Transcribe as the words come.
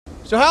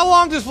So how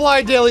long does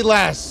Fly Daily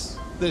last,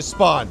 this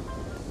spawn?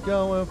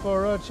 Going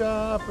for a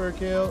chopper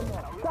kill.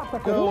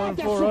 Going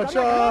for a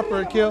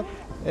chopper kill.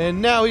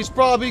 And now he's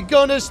probably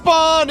gonna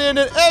spawn in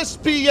an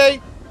SPA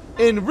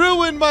and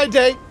ruin my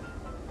day.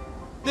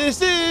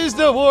 This is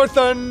the War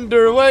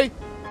Thunder way.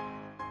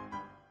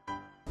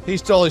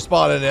 He's totally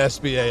spotted an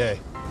SPAA.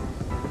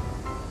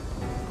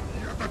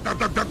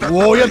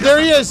 Whoa, yep, there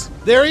he is.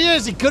 There he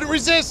is. He couldn't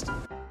resist.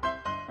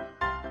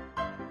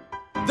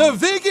 The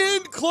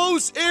Viggen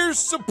Close Air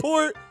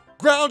Support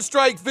Ground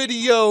Strike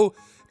video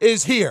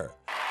is here.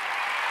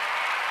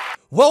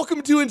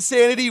 Welcome to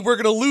Insanity. We're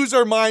going to lose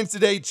our minds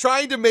today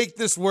trying to make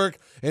this work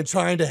and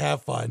trying to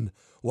have fun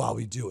while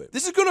we do it.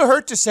 This is going to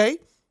hurt to say,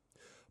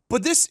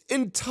 but this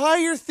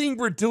entire thing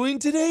we're doing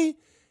today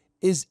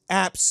is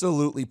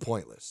absolutely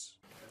pointless.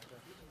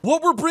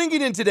 What we're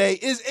bringing in today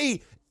is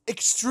a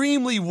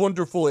extremely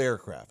wonderful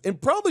aircraft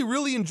and probably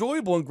really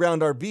enjoyable in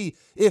ground RB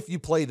if you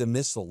play the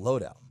missile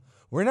loadout.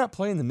 We're not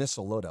playing the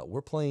missile loadout.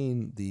 We're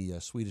playing the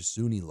Swedish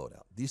Zuni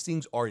loadout. These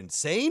things are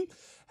insane.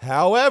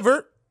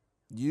 However,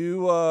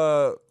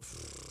 they're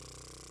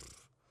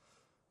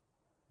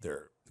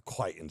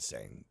quite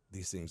insane.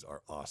 These things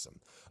are awesome.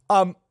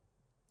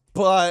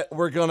 But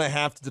we're gonna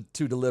have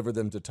to deliver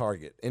them to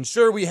target. And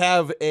sure, we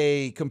have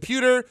a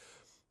computer,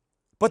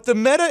 but the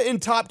meta in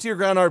top tier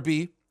ground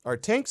RB are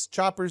tanks,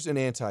 choppers, and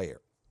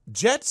anti-air.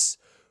 Jets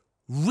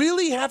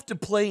really have to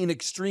play an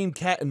extreme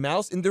cat and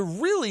mouse, and they're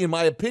really, in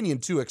my opinion,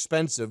 too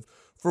expensive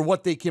for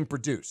what they can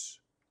produce.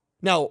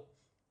 Now,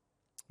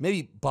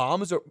 maybe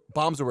bombs are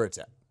where it's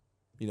at.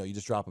 You know, you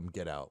just drop them,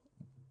 get out.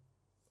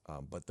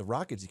 But the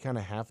rockets, you kind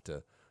of have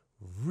to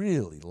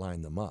really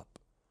line them up.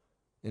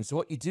 And so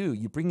what you do,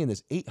 you bring in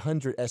this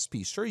 800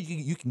 SP. Sure,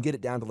 you can get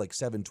it down to like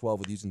 712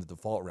 with using the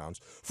default rounds.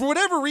 For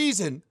whatever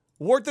reason,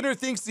 War Thunder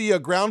thinks the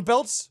ground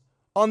belts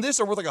on this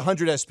are worth like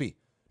 100 SP.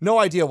 No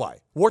idea why.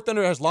 War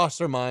Thunder has lost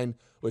their mind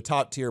with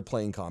top tier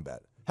plane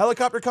combat.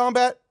 Helicopter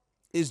combat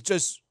is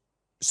just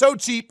so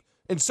cheap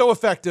and so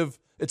effective,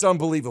 it's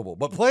unbelievable.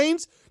 But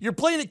planes, you're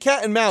playing a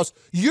cat and mouse.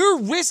 You're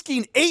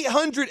risking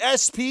 800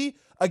 SP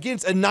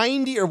against a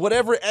 90 or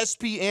whatever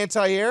SP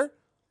anti-air,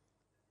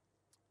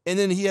 and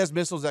then he has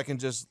missiles that can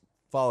just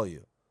follow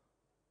you.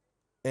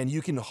 And he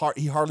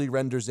hardly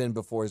renders in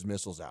before his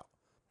missile's out.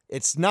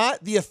 It's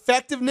not the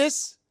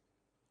effectiveness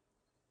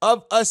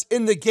of us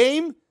in the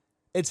game,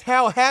 it's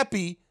how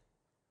happy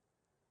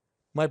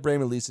my brain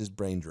releases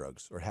brain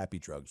drugs or happy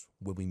drugs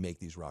when we make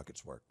these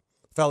rockets work.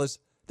 Fellas,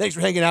 thanks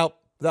for hanging out.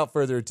 Without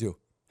further ado,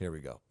 here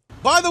we go.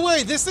 By the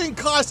way, this thing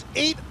costs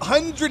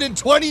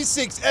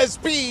 826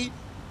 SP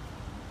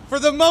for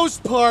the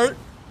most part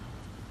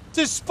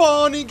to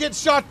spawn and get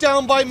shot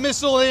down by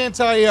missile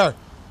anti-air.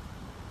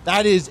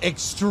 That is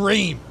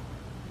extreme.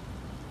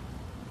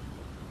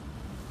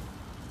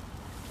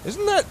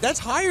 That's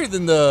higher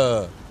than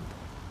the...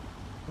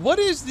 What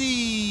is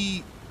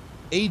the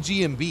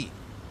AGMB?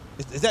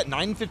 Is that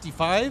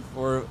 955?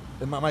 Or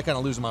am I kind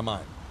of losing my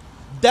mind?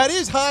 That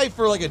is high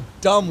for like a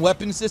dumb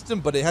weapon system,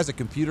 but it has a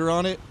computer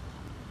on it.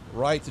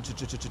 Right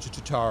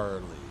to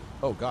Charlie.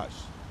 Oh gosh.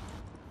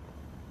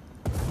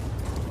 The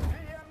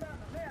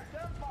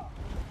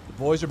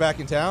boys are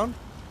back in town?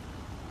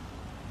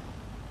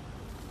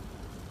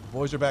 The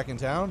boys are back in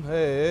town?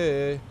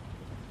 Hey.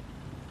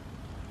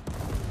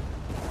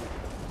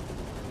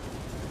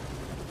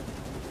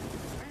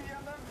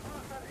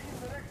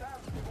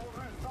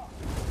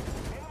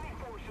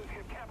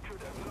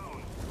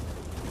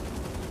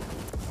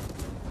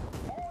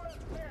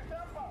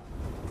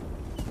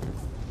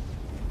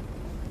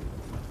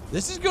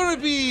 This is going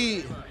to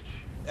be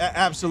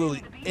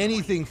absolutely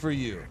anything for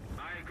you.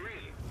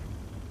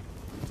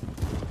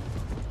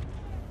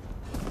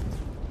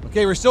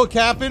 Okay, we're still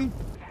capping.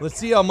 Let's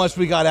see how much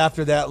we got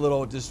after that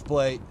little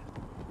display.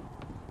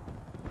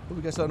 Oh,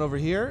 we got something over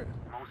here.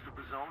 Most of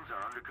the zones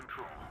are under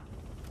control.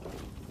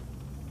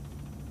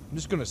 I'm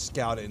just going to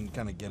scout it and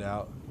kind of get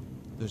out.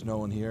 There's no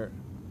one here.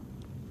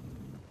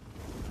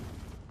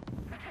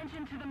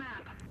 Attention to the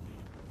map.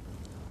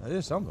 That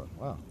is something.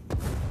 Wow.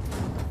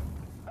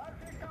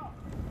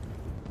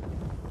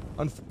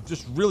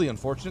 Just really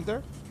unfortunate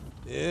there.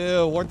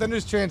 Ew, War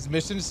Thunder's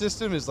transmission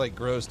system is like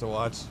gross to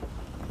watch.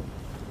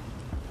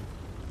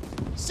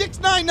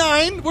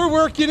 699, we're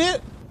working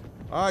it.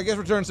 I guess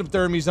we're turning some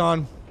thermies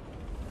on.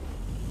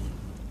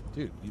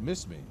 Dude, you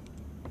missed me.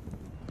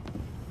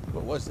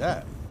 What was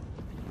that?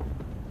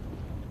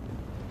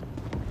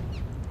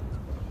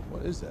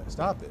 What is that?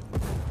 Stop it.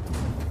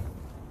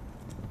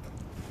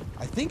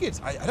 I think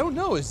it's, I don't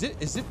know. Is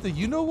it the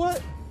you know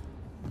what?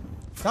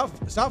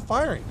 Stop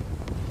firing.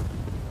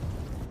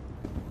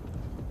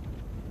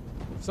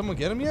 Someone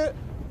get him yet?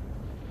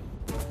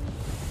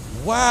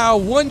 Wow,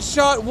 one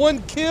shot,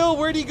 one kill.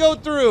 Where'd he go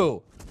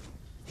through?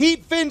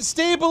 Heat fin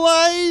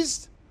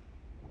stabilized.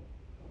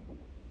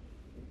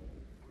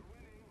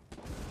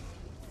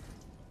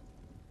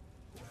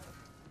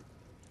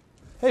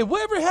 Hey,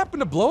 whatever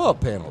happened to blow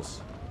up panels?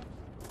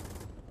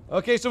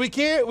 Okay, so we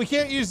can't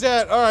use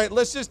that. All right,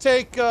 let's just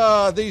take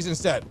these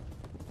instead.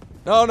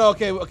 No,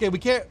 okay, we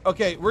can't.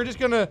 Okay, we're just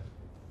gonna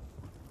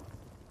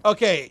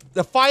Okay,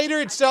 the fighter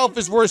itself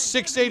is worth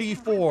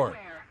 684.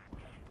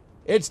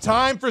 It's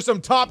time for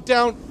some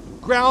top-down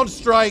ground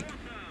strike.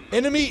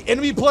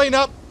 Enemy plane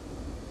up.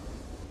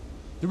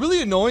 The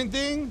really annoying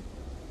thing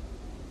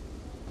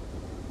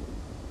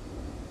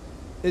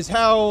is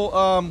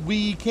how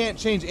we can't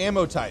change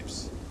ammo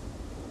types.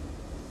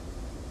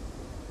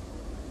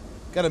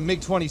 Got a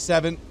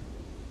MiG-27.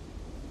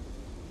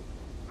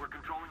 We're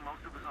controlling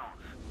most of the zones.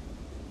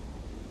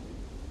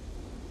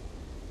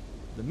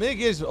 The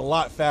MiG is a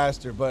lot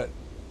faster, but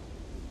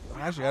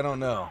actually I don't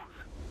know.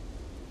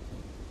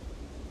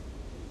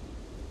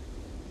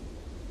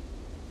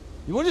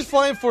 You want to just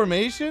fly in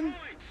formation?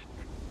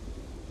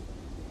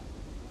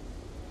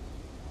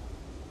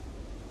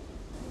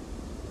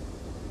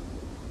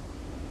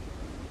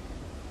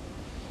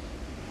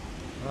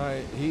 All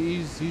right,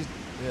 he's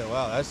yeah,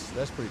 wow,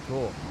 that's pretty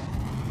cool.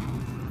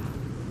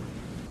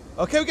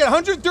 Okay, we got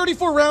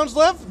 134 rounds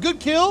left. Good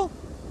kill.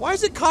 Why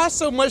does it cost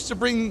so much to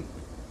bring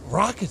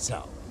rockets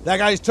out? That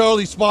guy's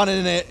totally spawning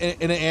in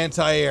an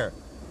anti-air.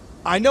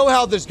 I know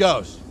how this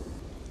goes.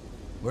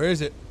 Where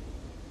is it?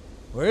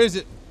 Where is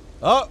it?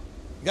 Oh,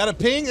 got a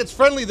ping. It's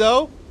friendly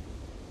though.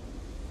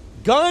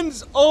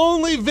 Guns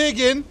only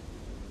Viggen.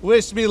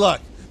 Wish me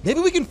luck. Maybe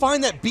we can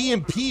find that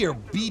BMP or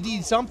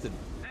BD something.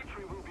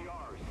 Victory will be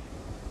ours.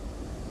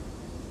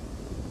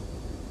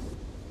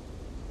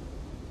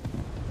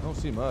 I don't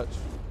see much.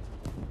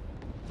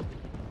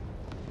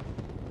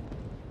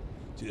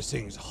 Dude, this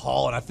thing's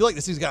hauling. I feel like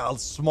this thing's got a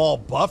small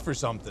buff or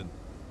something.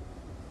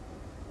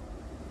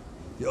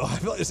 Yo, I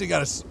feel like this thing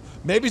got a...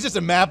 Maybe it's just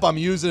a map I'm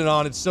using it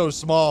on. It's so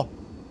small.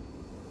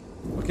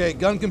 Okay,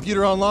 gun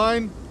computer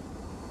online.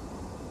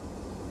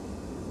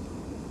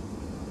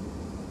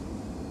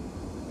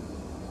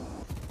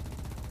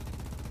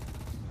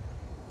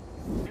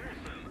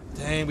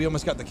 Dang, we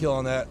almost got the kill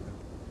on that.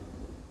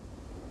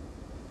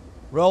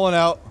 Rolling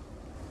out.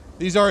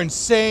 These are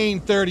insane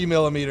 30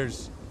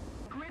 millimeters.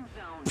 Grid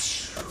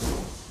zone.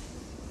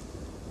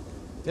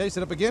 Okay,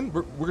 set up again.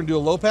 We're gonna do a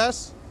low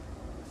pass.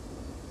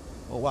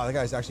 Oh wow, that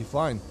guy's actually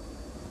flying.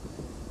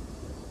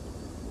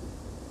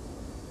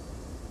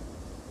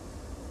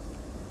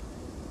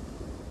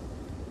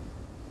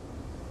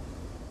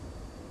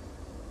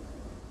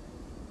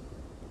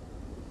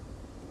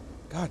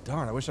 God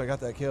darn, I wish I got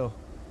that kill.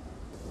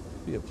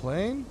 Be a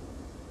plane?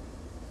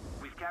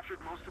 We've captured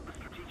most of the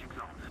strategic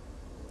zones.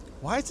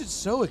 Why is it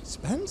so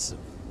expensive?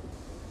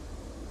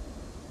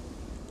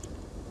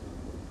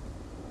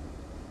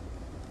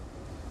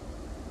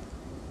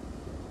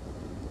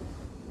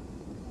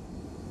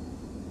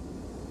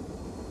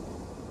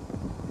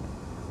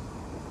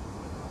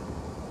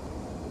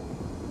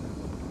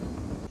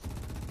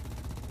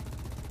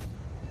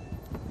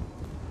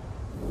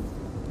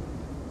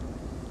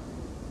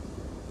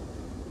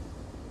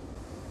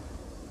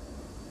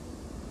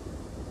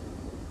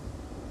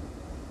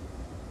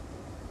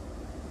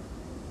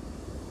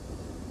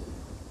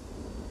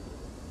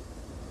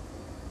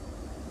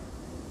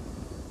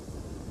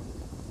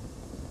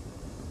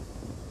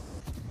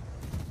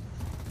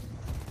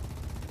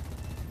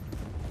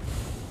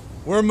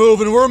 We're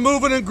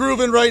moving and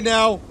grooving right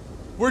now.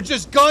 We're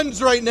just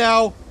guns right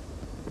now.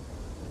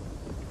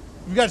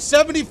 We've got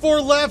 74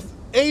 left.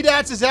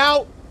 ADATS is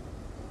out.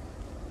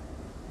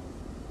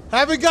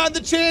 Haven't gotten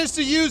the chance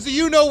to use the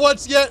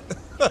you-know-whats yet.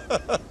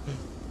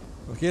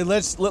 Okay,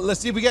 let's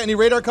see if we got any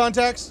radar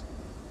contacts.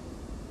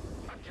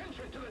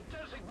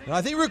 No,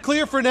 I think we're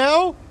clear for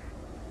now.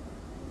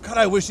 God,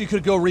 I wish you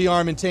could go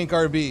rearm and tank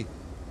RB.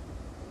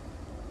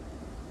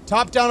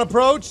 Top-down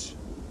approach.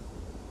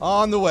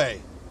 On the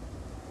way.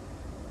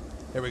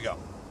 Here we go.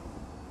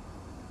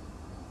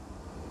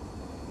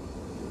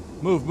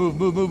 Move, move,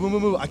 move, move, move,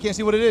 move, move. I can't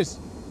see what it is.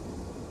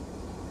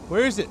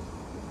 Where is it?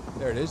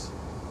 There it is.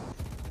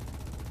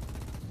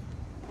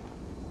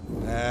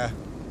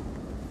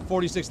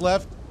 46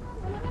 left.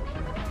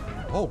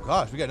 Oh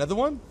gosh, we got another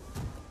one?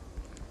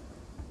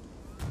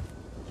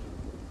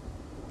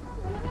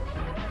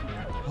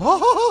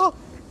 Oh,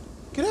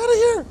 get out of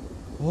here.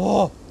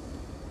 Oh.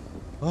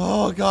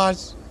 Oh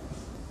gosh.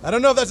 I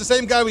don't know if that's the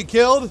same guy we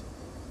killed.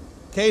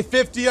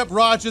 K-50 up,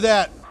 roger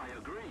that. I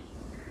agree.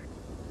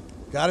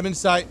 Got him in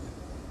sight.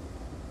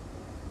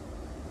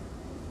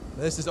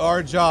 This is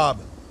our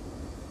job.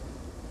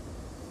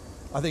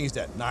 I think he's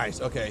dead. Nice.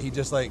 Okay, he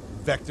just like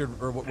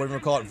vectored, or whatever you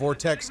call it,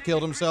 vortex,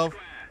 killed himself.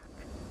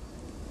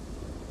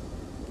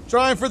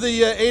 Trying for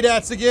the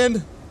ADATS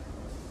again.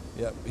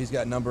 Yep, he's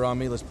got a number on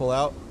me. Let's pull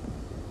out.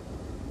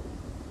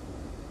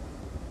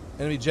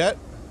 Enemy jet.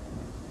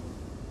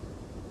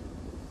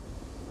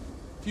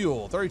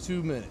 Fuel,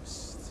 32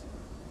 minutes.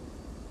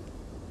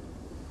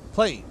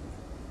 Plane.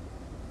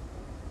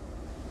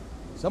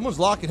 Someone's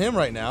locking him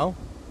right now.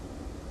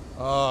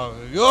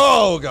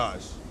 Oh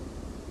gosh.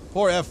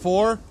 Poor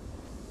F4.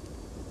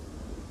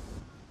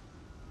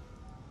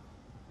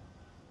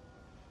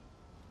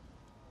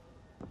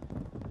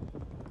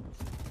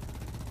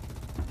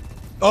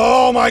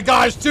 Oh my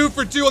gosh, 2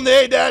 for 2 on the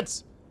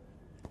ADATS.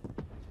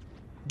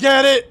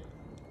 Get it.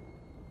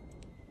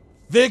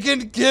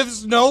 Viggen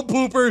gives no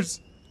poopers.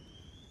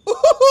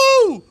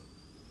 Woohoo!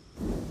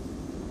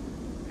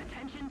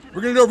 Attention to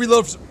We're gonna go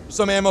reload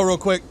some ammo real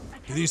quick.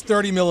 These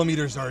 30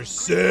 millimeters are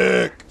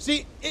sick.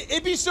 See,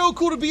 it'd be so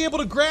cool to be able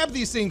to grab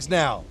these things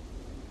now.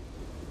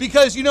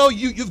 Because, you know,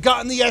 you've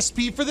gotten the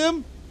SP for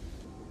them.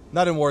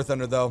 Not in War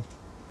Thunder, though.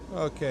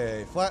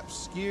 Okay,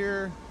 flaps,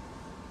 gear.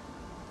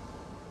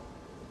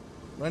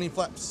 Landing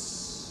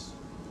flaps.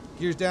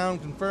 Gears down,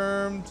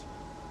 confirmed.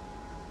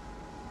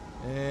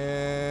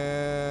 And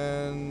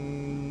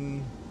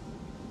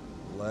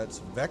let's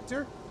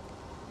vector.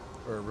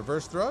 Or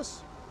reverse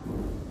thrust.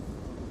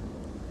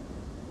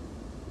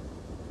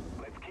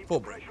 Let's keep Full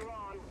the brake. pressure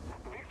on.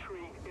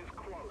 Victory is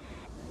close.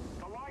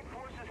 The Allied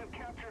forces have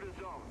captured a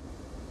zone.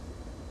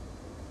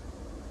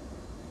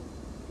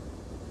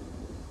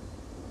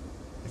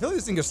 I feel like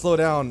this thing could slow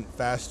down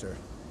faster.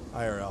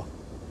 IRL.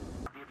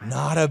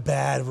 Not a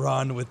bad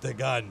run with the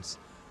guns.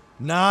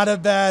 Not a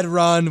bad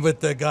run with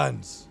the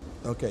guns.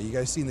 Okay, you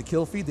guys seen the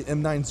kill feed, the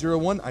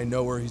M901? I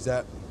know where he's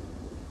at.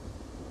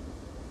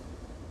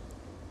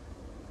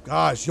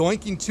 Gosh,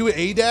 yoinking 2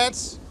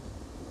 ADATs?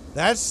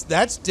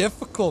 That's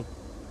difficult.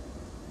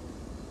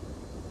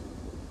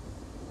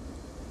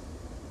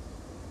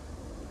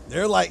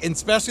 They're like, and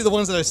especially the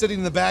ones that are sitting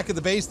in the back of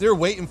the base, they're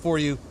waiting for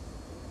you.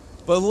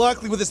 But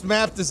luckily with this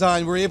map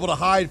design, we're able to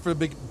hide for a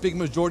big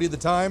majority of the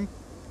time.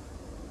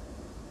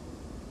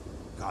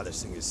 God,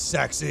 this thing is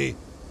sexy.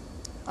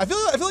 I feel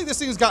like this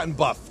thing has gotten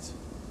buffed.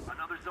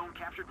 Another zone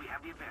captured. We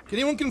have the advantage. Can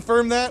anyone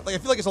confirm that? Like, I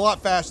feel like it's a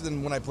lot faster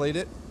than when I played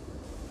it.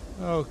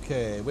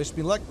 Okay, wish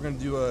me luck. We're gonna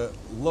do a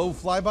low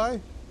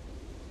flyby.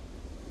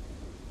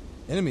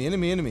 Enemy,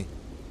 enemy, enemy.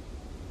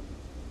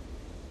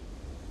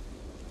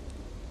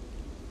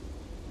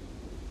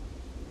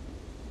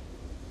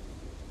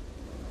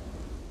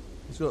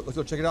 Let's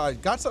go check it out. I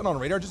got something on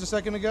radar just a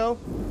second ago.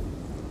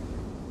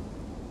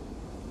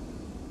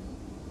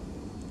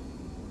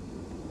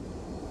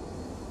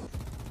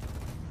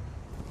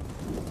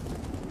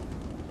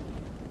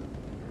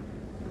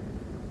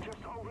 Just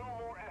a little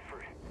more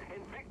effort,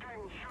 and victory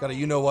will surely Got a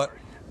you-know-what.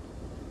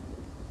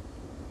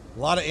 A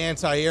lot of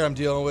anti-air I'm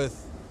dealing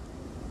with.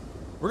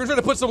 We're gonna try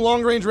to put some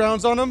long-range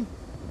rounds on him.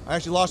 I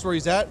actually lost where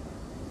he's at.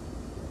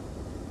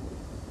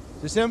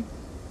 Is this him?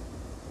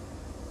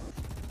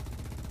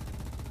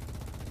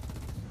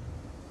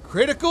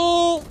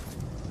 Critical!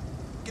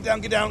 Get down,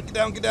 get down, get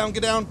down, get down,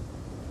 get down.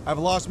 I've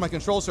lost my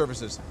control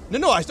surfaces.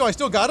 No, I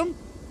still got him.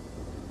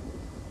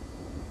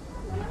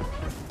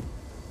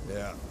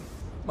 Yeah.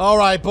 All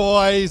right,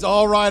 boys.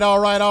 All right, all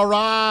right, all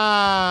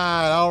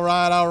right. All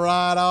right, all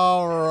right,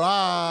 all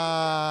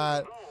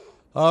right.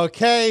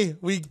 Okay,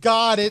 we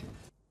got it.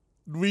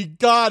 We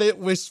got it.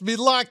 Wish me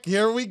luck.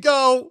 Here we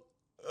go.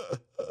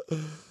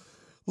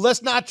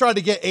 Let's not try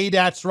to get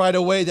ADATs right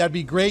away. That'd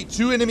be great.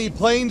 2 enemy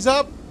planes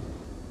up.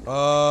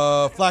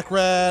 Flak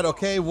rad.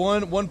 Okay,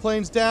 one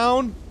plane's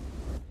down.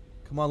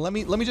 Come on, let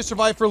me just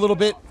survive for a little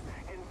bit.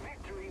 and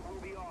victory will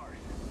be ours.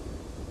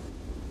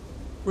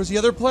 Where's the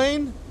other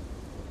plane?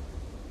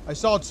 I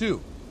saw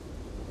 2.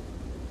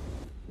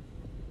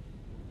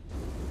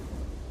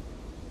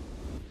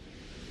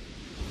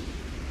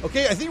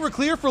 Okay, I think we're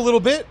clear for a little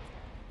bit.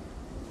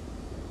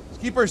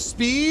 Let's keep our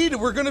speed.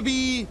 We're gonna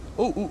be.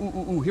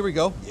 Ooh, here we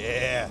go.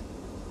 Yeah.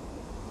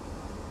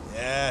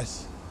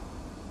 Yes.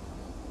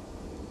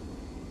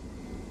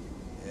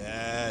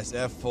 Yes,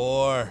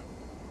 F4.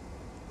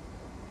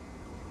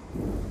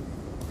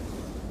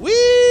 Whee!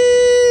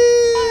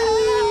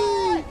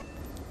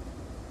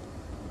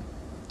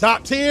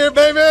 Top tier,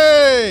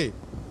 baby!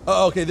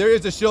 Okay, there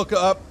is a Shilka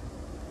up.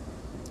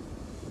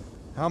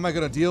 How am I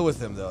gonna deal with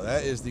him, though?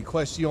 That is the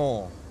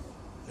question.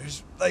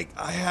 There's, like,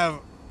 I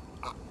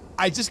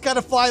just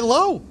gotta fly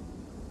low.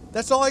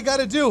 That's all I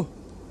gotta do.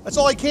 That's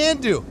all I can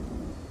do.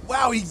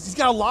 Wow, he's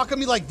gotta lock on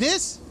me like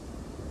this?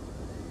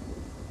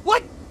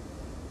 What?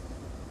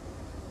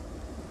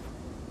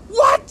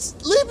 What?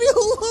 Leave me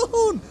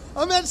alone!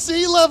 I'm at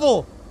sea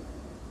level!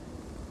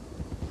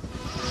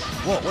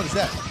 Whoa, what is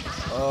that?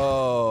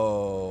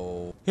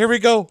 Oh. Here we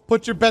go.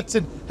 Put your bets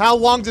in. How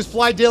long does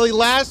Fly Daily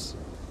last?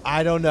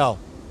 I don't know.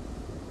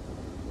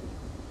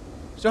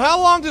 So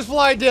how long does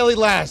Fly Daily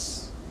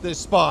last? This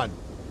spawn.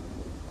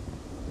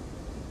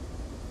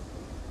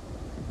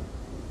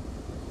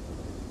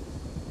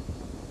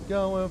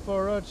 Going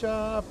for a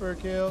chopper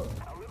kill.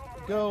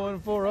 Going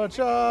for a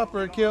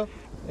chopper kill.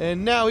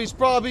 And now he's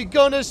probably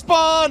gonna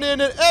spawn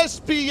in an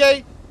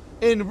SPA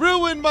and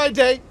ruin my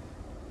day.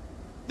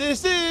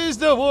 This is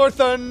the War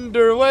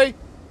Thunder way.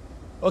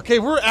 Okay,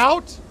 we're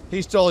out.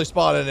 He's totally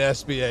spotted an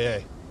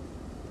SPAA.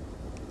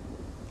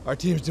 Our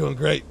team's doing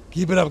great.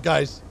 Keep it up,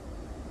 guys.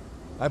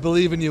 I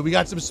believe in you. We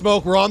got some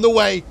smoke. We're on the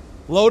way.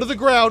 Low to the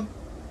ground.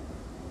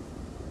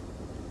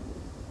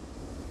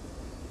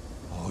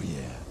 Oh,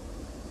 yeah.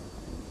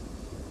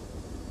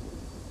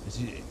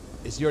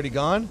 Is he already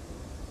gone?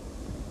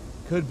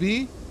 Could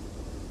be.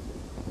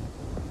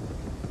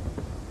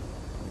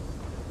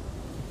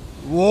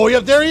 Whoa,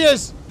 yep, there he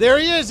is. There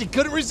he is. He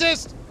couldn't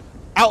resist.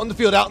 Out in the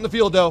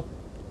field, though.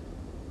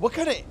 What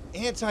kind of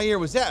anti-air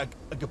was that?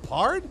 A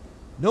Gepard?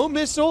 No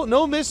missile,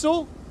 no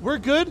missile. We're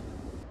good.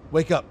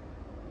 Wake up.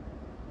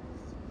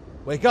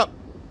 Wake up.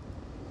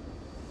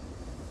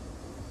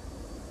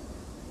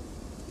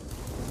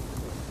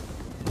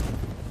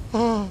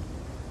 Run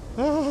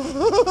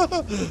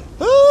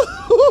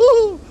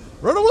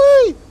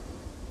away.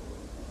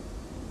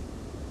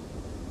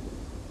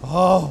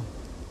 Oh,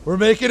 we're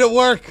making it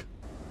work.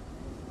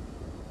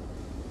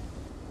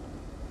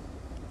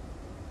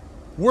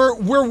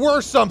 We're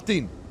worth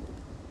something.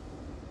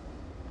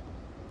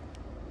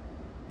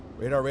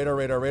 Radar, radar,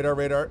 radar, radar,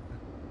 radar.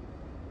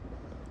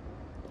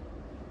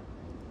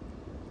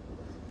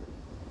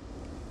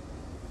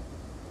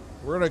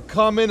 We're gonna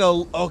come in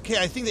okay,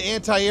 I think the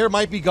anti-air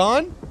might be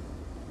gone.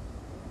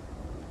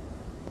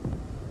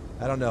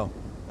 I don't know.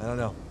 I don't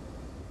know.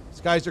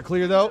 Skies are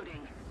clear though.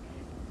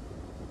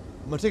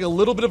 I'm gonna take a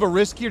little bit of a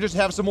risk here, just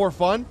have some more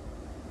fun.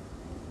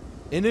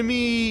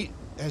 Enemy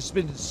has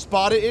been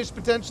spotted-ish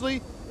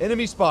potentially.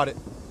 Enemy spotted.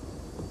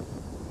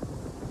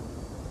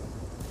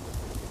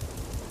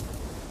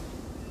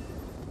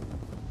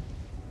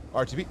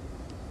 RTB.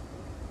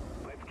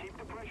 Let's keep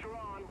the pressure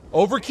on.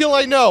 Overkill,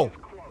 I know.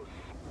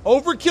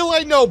 Close. Overkill,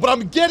 I know, but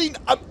I'm getting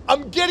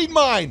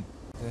mine.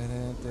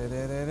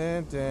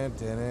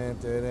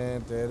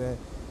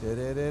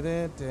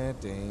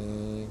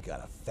 Got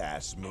a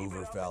fast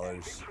mover,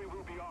 fellas. Victory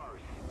will be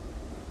ours.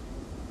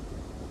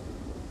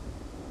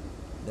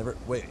 Never.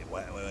 Wait.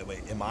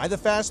 Am I the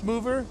fast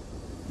mover?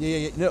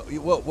 Yeah. No.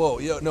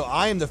 Whoa. No,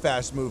 I am the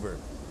fast mover.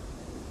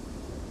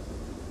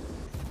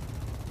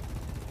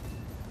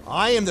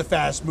 I am the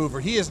fast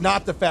mover. He is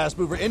not the fast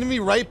mover. Enemy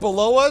right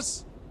below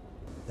us.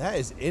 That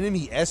is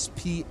enemy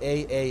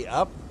SPAA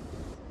up.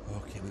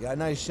 Okay, we got a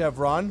nice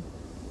chevron.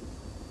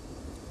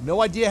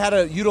 No idea how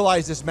to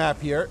utilize this map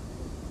here.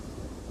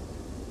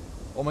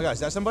 Oh my god, is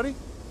that somebody?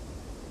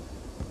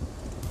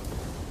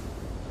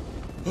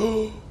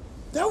 That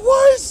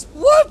was?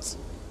 What?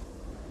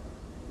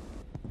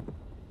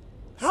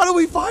 How do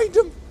we find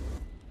him?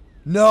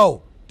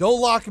 No, don't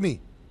lock me.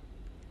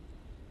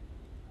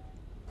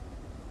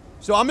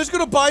 So I'm just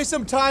gonna buy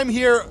some time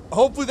here.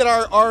 Hopefully that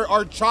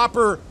our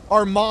chopper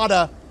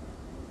armada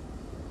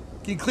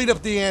can clean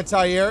up the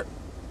anti-air.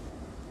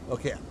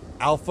 Okay,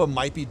 Alpha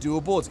might be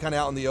doable. It's kind of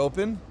out in the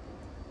open.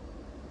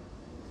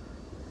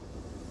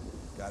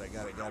 Got it.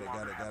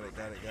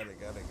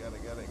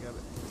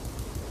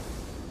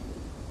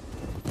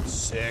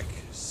 Sick.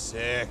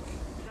 Thank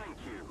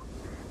you.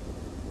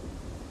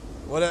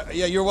 What?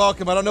 Yeah, you're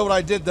welcome. I don't know what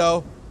I did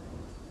though.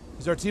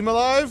 Is our team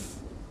alive?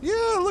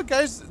 Yeah, look,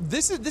 guys,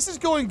 this is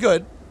going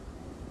good.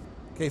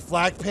 Okay,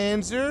 Flak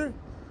Panzer.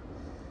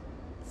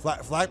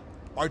 Flak.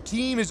 Our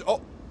team is. Oh,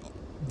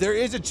 there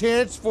is a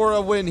chance for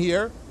a win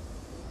here. I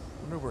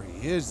wonder where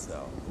he is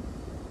though.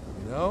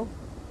 You know?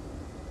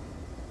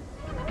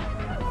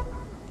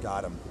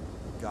 Got him.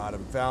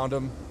 Found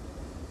him.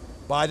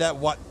 By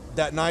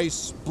that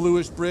nice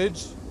bluish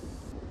bridge.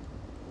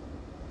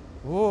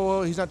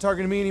 Whoa, he's not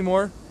targeting me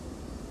anymore.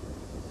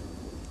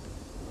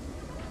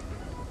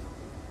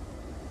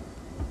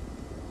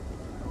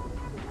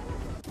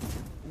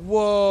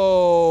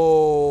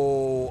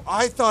 Whoa.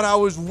 I thought I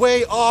was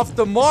way off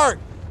the mark.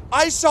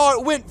 I saw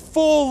it went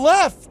full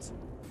left.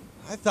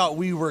 I thought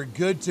we were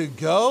good to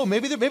go.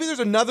 Maybe there's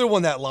another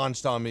one that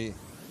launched on me.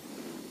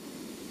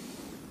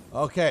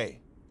 Okay.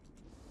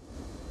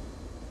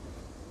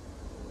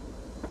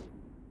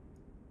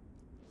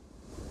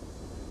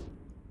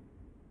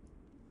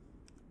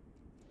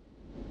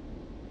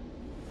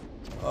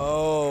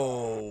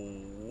 Oh,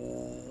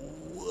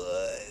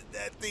 what?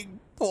 That thing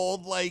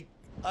pulled like,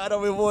 I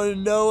don't even want to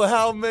know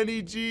how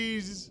many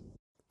G's.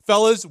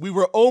 Fellas, we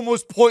were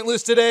almost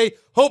pointless today.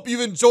 Hope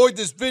you've enjoyed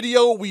this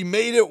video. We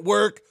made it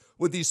work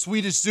with these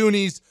Swedish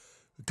Sunnis.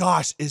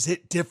 Gosh, is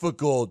it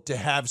difficult to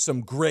have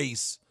some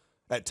grace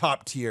at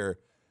top tier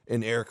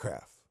in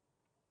aircraft.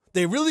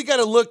 They really got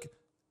to look,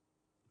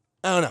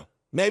 I don't know,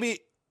 maybe,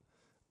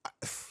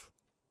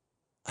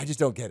 I just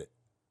don't get it.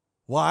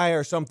 Why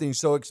are something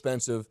so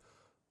expensive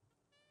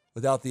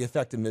without the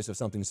effectiveness of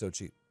something so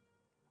cheap?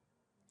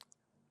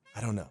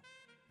 I don't know.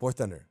 War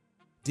Thunder,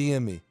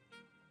 DM me.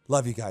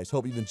 Love you guys.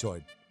 Hope you've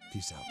enjoyed.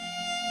 Peace out.